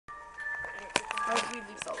Has weed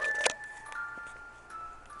leaves all over.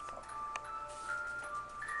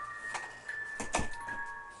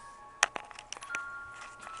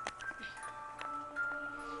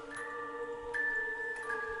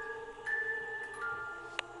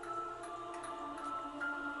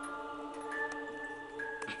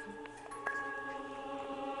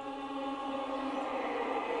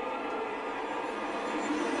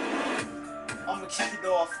 I'ma kick it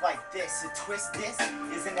off like this. A twist this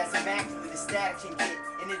isn't as immaculate as that can get,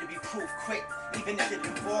 and it'll be proof quick, even if it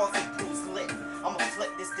involves a bruised lip. I'ma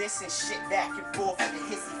flip this and shit back and forth like a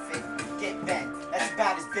hissy fit. Get bent, that's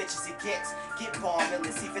about as bitch as it gets. Get bomb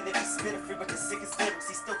illest, even if he spit it free with the sickest lyrics,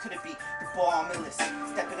 he still couldn't be the bomb illest.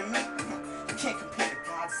 Stepping to me, you can't compare to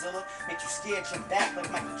Godzilla. Make you scared, jump back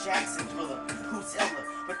like Michael Jackson Thriller. Who's iller?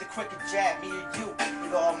 With the quicker jab, me or you?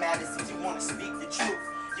 It all matters if you wanna speak the truth.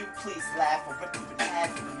 You please laugh or rip you in half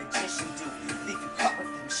like a magician do. Leave you cut with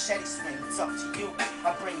the machete swing, it's up to you.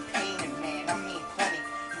 I bring pain and man, I mean plenty.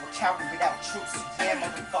 You a coward without troops, so yeah,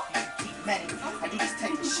 motherfucker, you keep many. I do this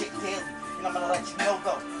type of shit daily, and I'm gonna let you know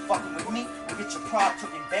though, fucking with me will get your pride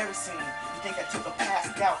took embarrassingly. You think I took a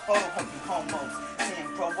passed out photo of you homos, saying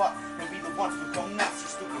grow up, and we the ones who go nuts. You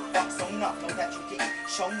stupid fucks, so nuts, know that you get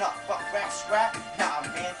shown up. Fuck rap scrap, nah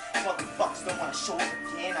man, motherfuckers don't wanna show up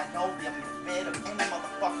again. I know them, you're rid of any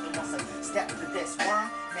motherfucker that wants to step to this worm.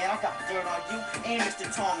 Man, I got dirt on you, ain't Mr.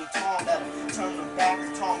 Tommy Tom that'll turn them back to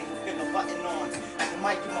Tommy with bigger button on. With the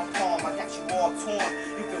mic in my palm, I got you all torn.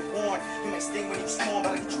 You've been warned, you may sting when you storm,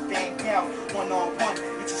 but I get you banged out, one on one.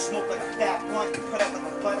 Get you smoke like a fat blunt, you put up like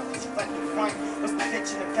a butter, cause you like the front. What's the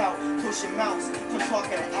bitching about? Push your mouth, put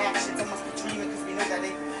talking to actions. I must be dreaming, cause we know that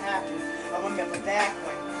ain't gonna happen. I remember back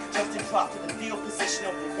when Justin dropped to the field position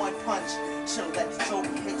over one punch. Should've let the joke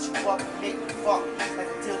hit you up and make you fuck. Like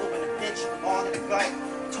a dildo in a bitch, long in the gut.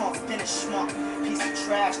 Tom's finish schmuck. Piece of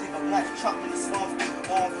trash, leave a left truck in the slums. Leave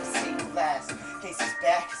a long for safety last. Cases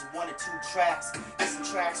back is 1 or 2 tracks. Listen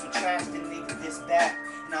tracks with trash, didn't leave it this back.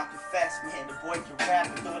 And I'll confess, man, the boy can rap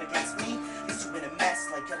and do it against me. These two in a mess,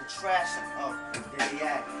 like gutter trash. Oh, there they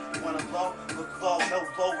at. You wanna low? Look low, no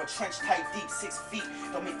lower. Trench tight, deep, 6 feet.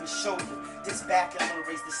 Don't make me show you. This back, I'm gonna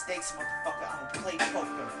raise the stakes, motherfucker. I don't play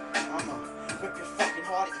poker. I'ma rip your fucking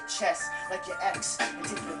heart at your chest like your ex and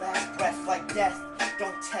take your last breath like death.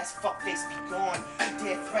 Don't test, fuckface, be gone. You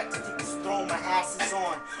dare threat to take this throne, my ass is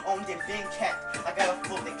on. Owned and been kept. I got a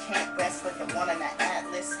fool that can't rest like the one on that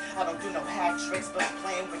atlas. I don't do no hat tricks, but I'm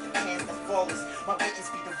playing with the hands that flawless. My witness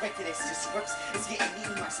be the wickedest. Your scripts is getting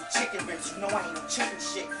eaten like some chicken ribs. You know I ain't no chicken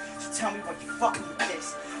shit. So tell me what you fucking with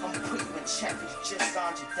this. I'ma put you in check cause you just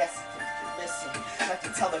signed your death certificate. Listen, like the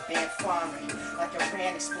Taliban firing, like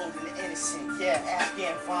Iran exploding the innocent. Yeah,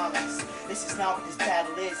 Afghan violence. This is not what this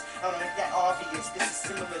battle is. I don't make that obvious. This is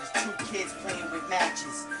similar to 2 kids playing with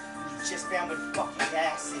matches. You just found where the fuck your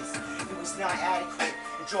ass is. It was not adequate.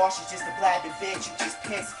 And Josh is just a blabbing bitch. You just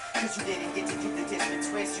pissed cause you didn't get to do the distant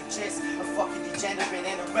twist. You just a fucking degenerate,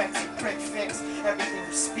 anorexic prick fix. Everything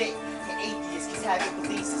you spit. Atheist, cause having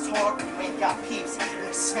beliefs is hard when you ain't got peeps. And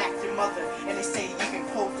they smack your mother, and they say you can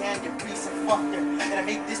pull down your breeze and fuck her. And I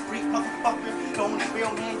make this brief motherfucker the only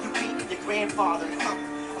real man you beat, your grandfather.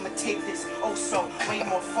 I'ma take this oh so way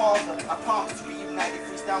more farther. I promise to reunite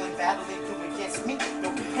freestyling, battling you against me.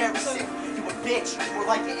 No comparison. You a bitch, more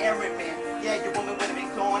like an errand man. Yeah, your woman would have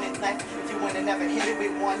been gone and left if you would have never hit it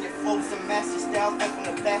with one. Your flow's a mess, your style's left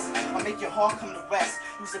from the best. I'll make your heart come to rest.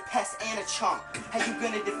 Who's a pest and a chump? How you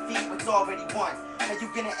gonna defeat what's already won? How you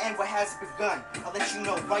gonna end what has begun? I'll let you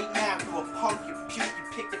know right now, you're a punk, you puke, you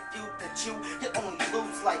pick the few that you only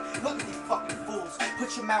lose. Like, look at these fucking fools.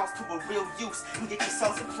 Put your mouths to a real use and get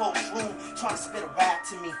yourselves a closed room. Trying to spit a rap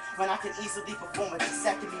to me when I can easily perform it. The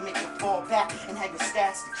second me make you fall back and have your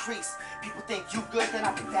stats decrease. People think you good, then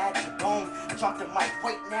I'll be bad to the bone. I drop the mic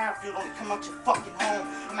right now if you don't come out your fucking home.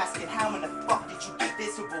 I'm asking how in the fuck did you get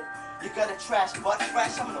visible? You got a trash butt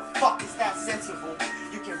fresh, how in the fuck is that sensible?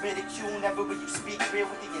 You can ridicule, never will you speak real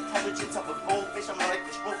with the intelligence of a goldfish. I'm like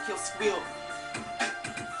this roadkill squeal.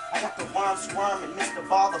 I got the worm squirm and missed the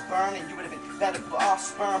ball of burn, and you would have been better for our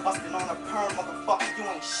sperm busting on a perm. Motherfucker, you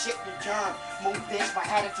ain't shit, you germ. Move bitch, my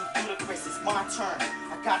attitude ludicrous, it's my turn.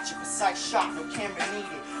 I got your precise shot, no camera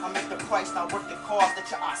needed. I make the price, not worth the cost.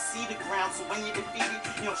 Let your eyes see the ground, so when you're defeated,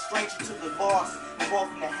 you don't stranger to the loss. The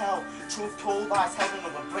walk into hell, truth told, lies held in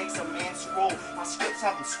what breaks a man's scroll. My scripts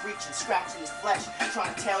have him screeching, scratching his flesh,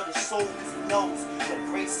 trying to tell his soul, cause he knows that a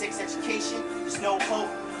grade 6 education, there's no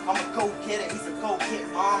hope. I'm a go-getter, he's a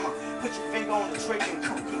go-get mama. Put your finger on the trigger and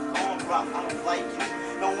keep going, bro. I don't like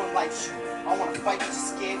you, no one likes you. I wanna fight, but you're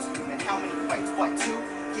scared to. Man, how many fights? What, 2?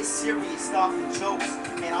 Get serious, stop the jokes.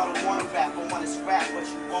 Man, I don't wanna rap, I wanna scrap, but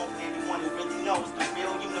you won't. Anyone who really knows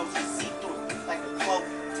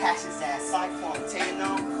actions as cyclone,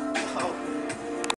 Tano.